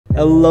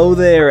Hello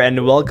there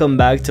and welcome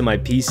back to my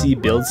PC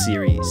build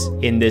series.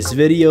 In this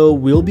video,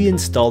 we'll be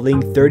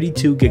installing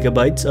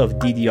 32GB of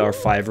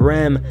DDR5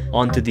 RAM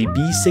onto the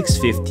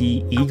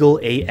B650 Eagle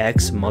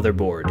AX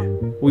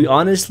motherboard. We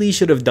honestly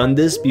should have done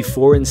this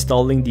before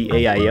installing the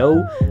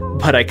AIO,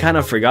 but I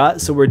kinda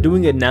forgot, so we're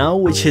doing it now,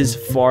 which is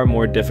far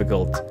more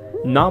difficult.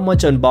 Not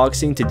much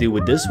unboxing to do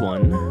with this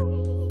one.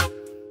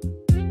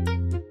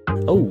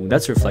 Oh,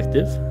 that's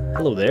reflective.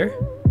 Hello there.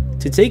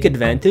 To take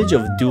advantage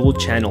of dual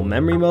channel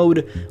memory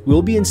mode,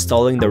 we'll be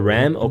installing the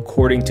RAM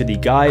according to the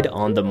guide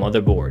on the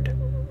motherboard,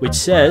 which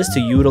says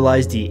to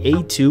utilize the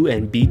A2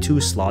 and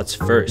B2 slots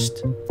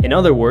first. In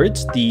other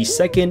words, the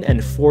second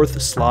and fourth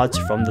slots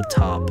from the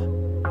top.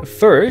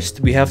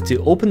 First, we have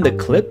to open the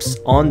clips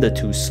on the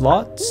two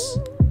slots,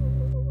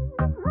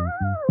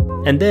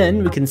 and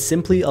then we can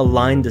simply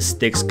align the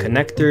stick's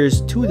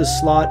connectors to the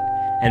slot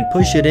and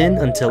push it in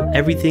until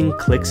everything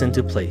clicks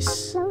into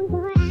place.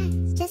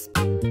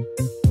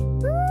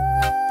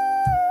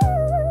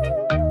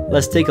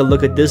 Let's take a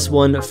look at this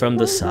one from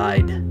the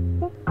side.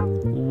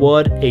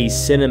 What a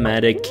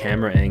cinematic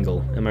camera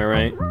angle, am I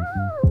right?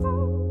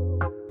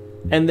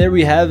 And there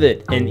we have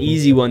it, an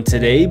easy one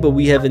today, but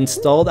we have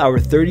installed our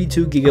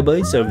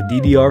 32GB of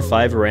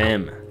DDR5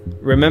 RAM.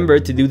 Remember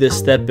to do this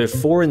step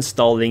before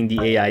installing the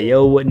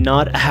AIO,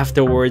 not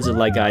afterwards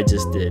like I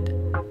just did.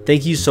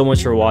 Thank you so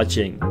much for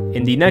watching.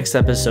 In the next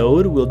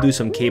episode, we'll do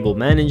some cable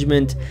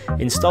management,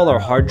 install our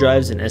hard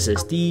drives and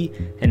SSD,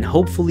 and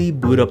hopefully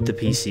boot up the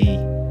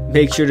PC.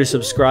 Make sure to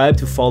subscribe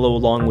to follow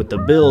along with the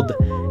build,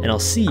 and I'll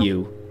see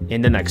you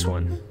in the next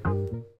one.